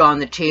food on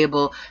the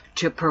table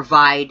to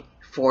provide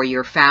for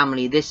your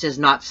family. This is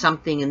not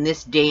something in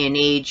this day and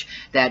age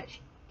that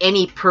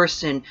any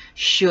person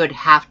should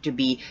have to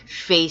be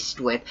faced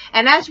with.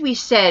 And as we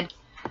said,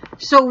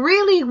 so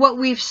really what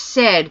we've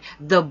said,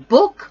 the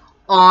book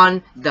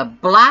on the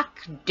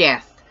Black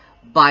Death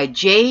by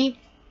J.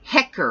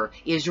 Hecker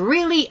is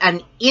really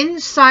an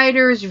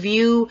insider's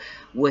view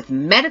with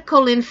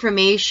medical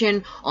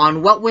information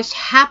on what was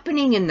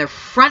happening in the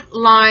front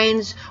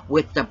lines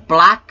with the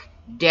Black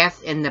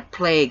Death and the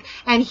plague.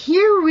 And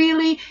here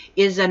really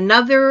is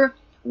another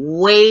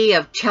way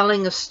of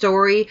telling a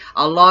story.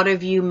 A lot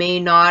of you may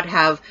not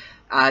have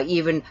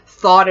even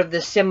thought of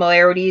the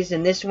similarities,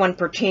 and this one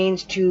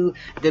pertains to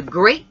the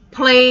Great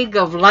Plague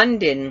of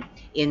London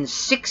in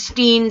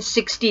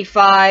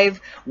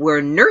 1665,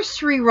 where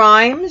nursery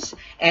rhymes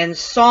and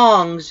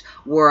songs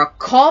were a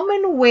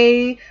common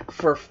way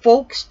for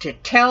folks to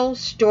tell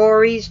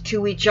stories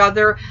to each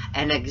other.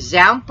 An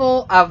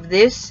example of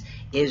this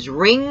is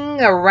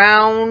Ring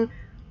Around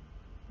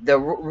a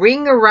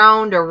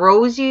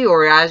Rosie,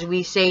 or as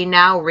we say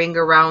now, Ring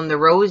Around the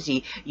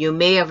Rosie. You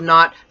may have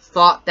not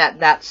thought that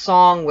that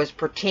song was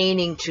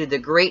pertaining to the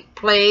Great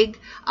Plague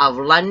of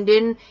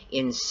London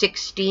in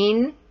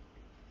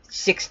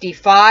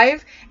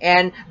 1665,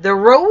 and the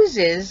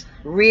roses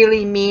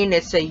really mean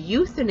it's a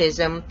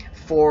euphemism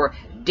for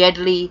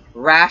deadly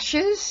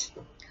rashes.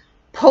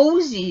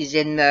 Posies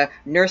in the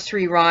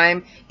nursery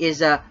rhyme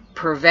is a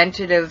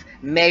preventative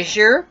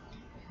measure.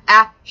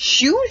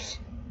 Shoes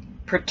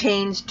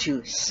pertains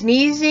to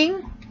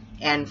sneezing,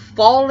 and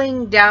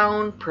falling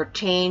down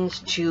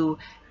pertains to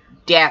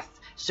death.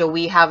 So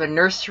we have a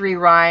nursery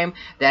rhyme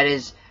that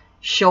is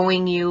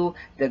showing you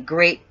the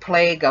Great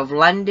Plague of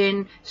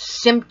London,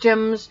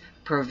 symptoms,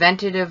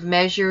 preventative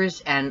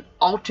measures, and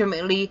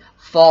ultimately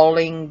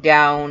falling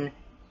down,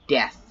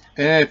 death.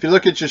 And if you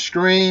look at your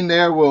screen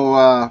there,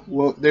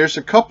 there's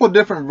a couple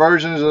different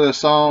versions of the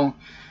song.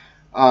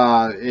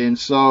 And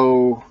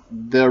so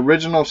the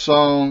original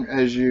song,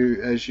 as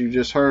you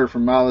just heard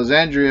from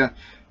Alexandria,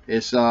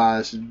 it's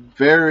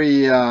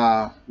very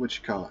what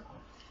you call it?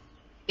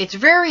 It's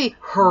very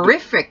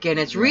horrific, and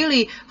it's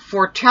really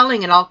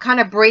foretelling, and I'll kind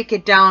of break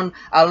it down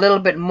a little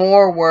bit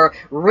more, where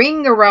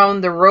Ring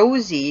Around the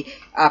Rosie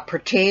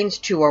pertains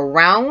to a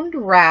round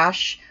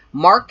rash,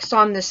 marks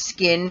on the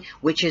skin,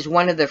 which is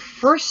one of the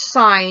first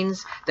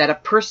signs that a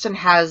person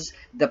has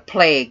the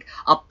plague.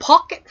 A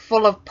pocket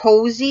full of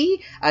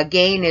posy,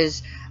 again,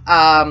 is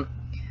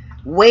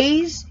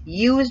ways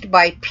used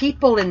by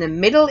people in the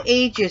Middle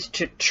Ages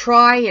to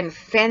try and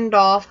fend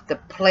off the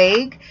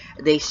plague.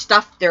 They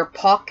stuffed their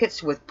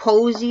pockets with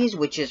posies,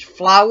 which is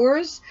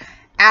flowers.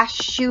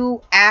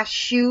 Ashu.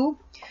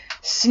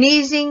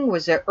 Sneezing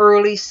was an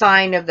early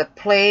sign of the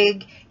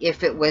plague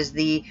if it was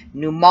the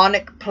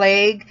pneumonic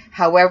plague.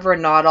 However,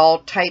 not all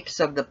types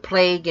of the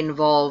plague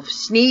involve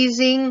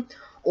sneezing.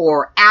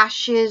 or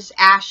ashes,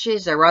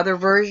 or other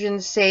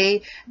versions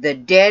say the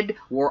dead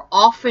were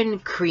often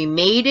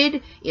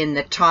cremated in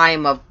the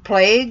time of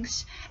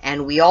plagues,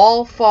 and we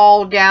all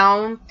fall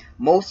down.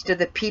 Most of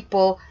the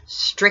people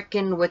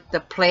stricken with the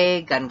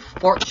plague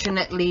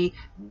unfortunately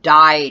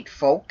died,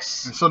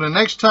 folks. And so the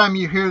next time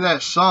you hear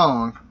that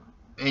song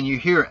and you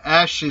hear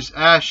ashes,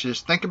 ashes,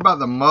 think about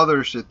the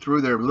mothers that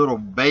threw their little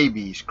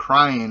babies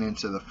crying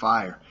into the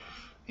fire.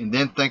 And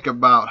then think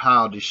about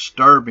how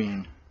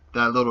disturbing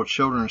that little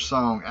children's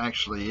song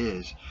actually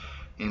is.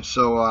 And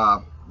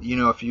so, you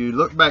know, if you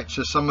look back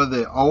to some of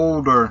the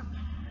older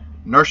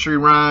nursery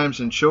rhymes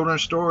and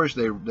children's stories,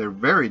 they're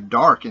very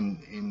dark,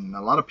 and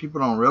a lot of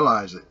people don't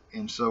realize it.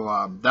 And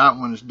so that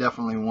one is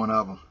definitely one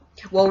of them.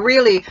 Well,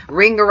 really,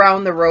 Ring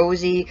Around the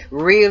Rosie,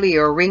 really,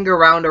 or Ring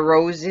Around the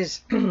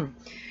Roses,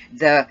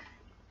 the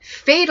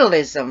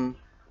fatalism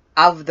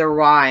of the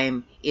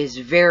rhyme is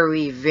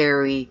very,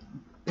 very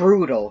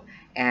brutal.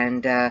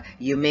 And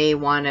you may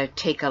want to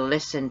take a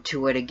listen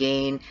to it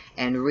again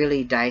and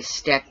really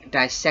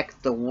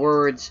dissect the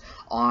words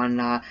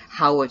on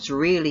how it's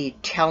really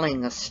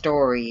telling a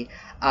story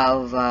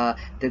of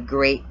the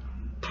great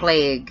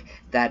plague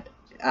that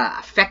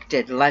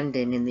affected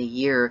London in the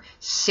year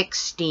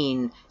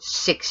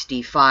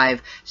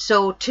 1665.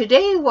 So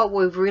today what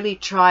we've really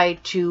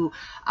tried to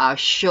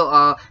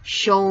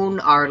shown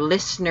our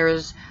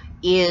listeners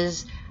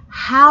is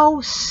how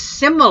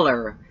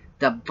similar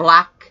the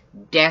Black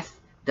Death,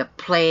 the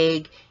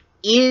plague,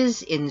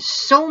 is in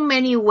so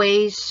many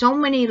ways, so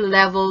many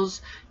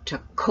levels to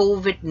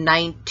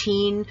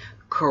COVID-19,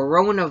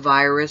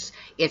 coronavirus.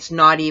 It's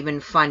not even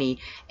funny.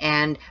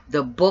 And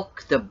the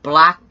book, The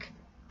Black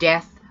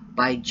Death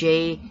by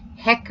J.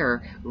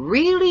 Hecker,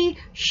 really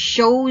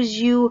shows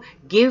you,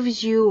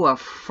 gives you a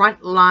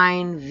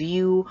frontline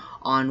view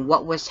on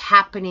what was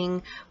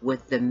happening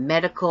with the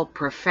medical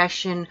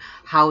profession,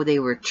 how they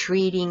were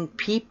treating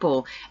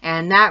people,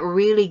 and that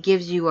really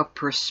gives you a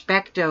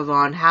perspective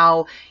on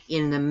how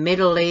in the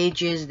Middle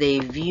Ages they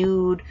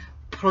viewed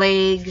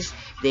plagues,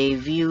 they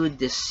viewed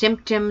the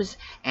symptoms,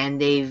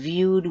 and they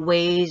viewed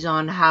ways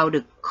on how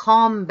to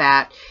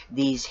combat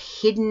these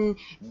hidden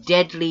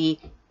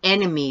deadly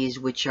enemies,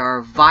 which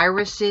are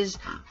viruses,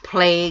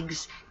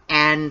 plagues,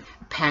 and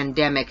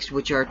pandemics,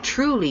 which are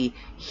truly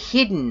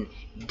hidden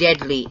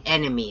deadly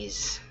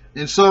enemies.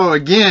 And so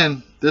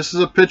again, this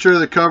is a picture of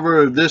the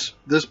cover of this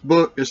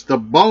book. It's the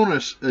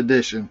bonus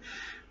edition.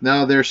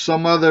 Now there's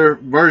some other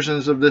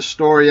versions of this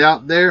story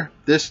out there.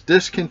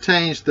 This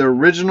contains the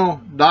original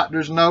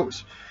doctor's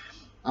notes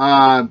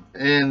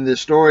and the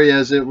story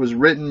as it was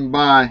written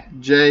by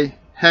J.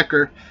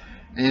 Hecker.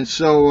 And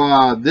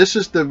so this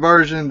is the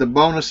version, the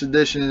bonus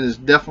edition is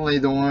definitely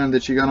the one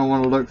that you're going to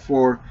want to look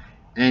for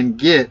and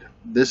get.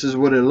 This is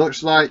what it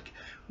looks like.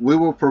 We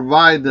will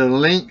provide the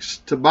links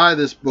to buy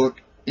this book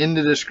in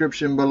the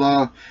description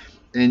below,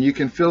 and you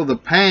can feel the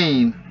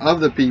pain of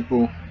the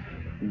people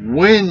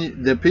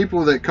when the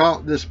people that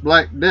caught this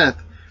Black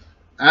Death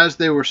as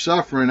they were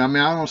suffering. I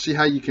mean, I don't see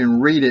how you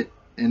can read it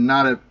and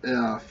not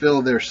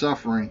feel their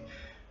suffering.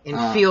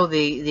 And feel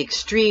the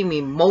extreme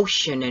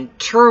emotion and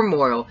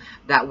turmoil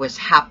that was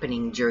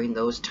happening during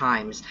those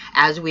times,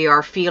 as we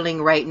are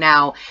feeling right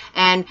now.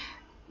 And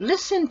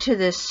listen to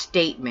this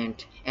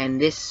statement,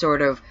 and this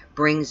sort of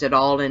brings it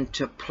all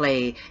into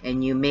play,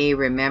 and you may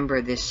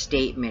remember this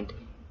statement: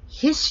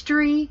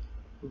 history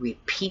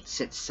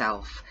repeats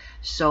itself.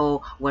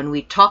 So when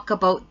we talk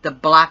about the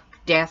Black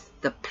Death,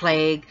 the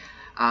plague,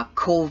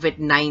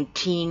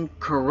 COVID-19,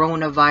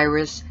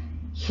 coronavirus,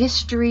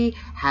 history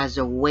has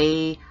a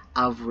way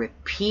of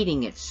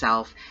repeating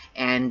itself,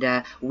 and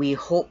we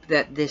hope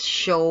that this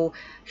show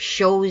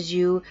shows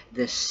you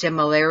the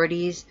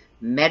similarities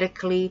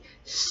medically,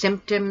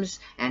 symptoms,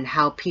 and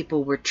how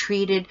people were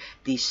treated,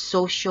 the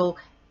social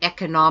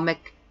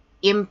economic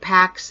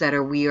impacts that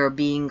we are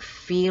being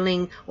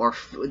feeling or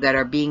that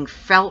are being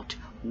felt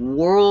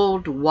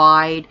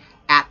worldwide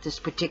at this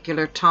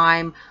particular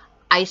time.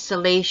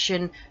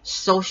 Isolation,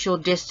 social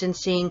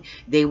distancing,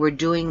 they were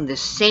doing the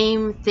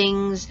same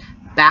things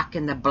back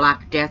in the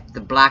Black Death,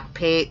 the Black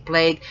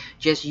Plague,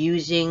 just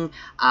using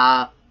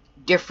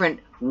different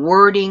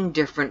wording,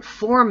 different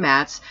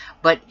formats,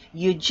 but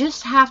you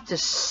just have to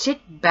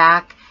sit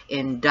back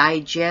and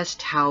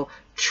digest how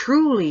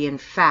truly, in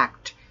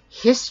fact,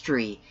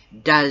 history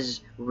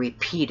does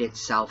repeat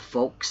itself,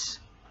 folks.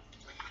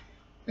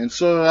 And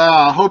so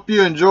I hope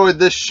you enjoyed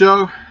this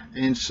show.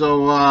 And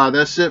so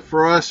that's it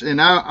for us.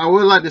 And I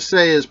would like to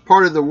say, as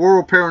part of the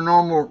World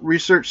Paranormal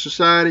Research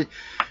Society,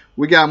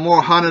 we got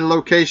more haunted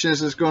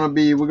locations we're going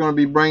to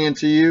be bringing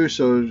to you.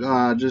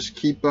 So just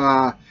keep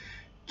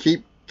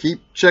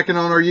checking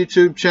on our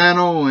YouTube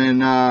channel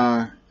and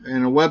a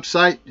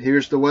website.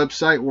 Here's the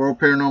website,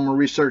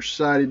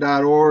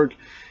 worldparanormalresearchsociety.org.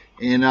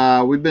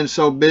 And we've been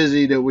so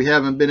busy that we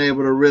haven't been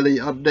able to really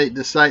update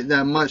the site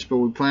that much, but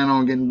we plan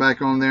on getting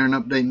back on there and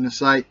updating the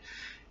site.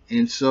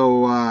 And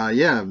so,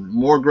 yeah,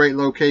 more great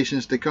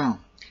locations to come.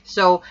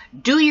 So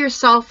do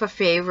yourself a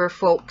favor,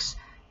 folks.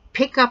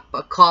 Pick up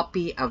a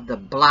copy of The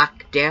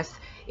Black Death.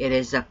 It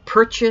is a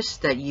purchase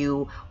that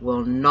you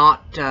will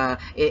not,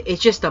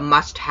 it's just a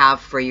must-have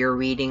for your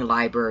reading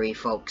library,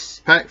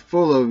 folks. Packed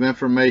full of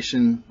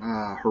information,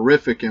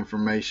 horrific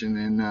information,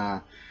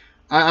 and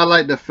I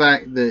like the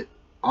fact that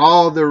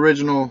all the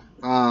original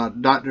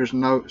doctor's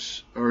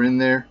notes are in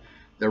there.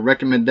 The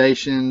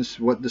recommendations,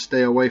 what to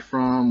stay away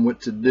from,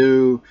 what to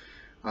do,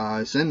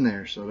 it's in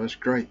there, so that's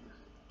great.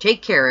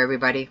 Take care,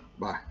 everybody.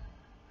 Bye.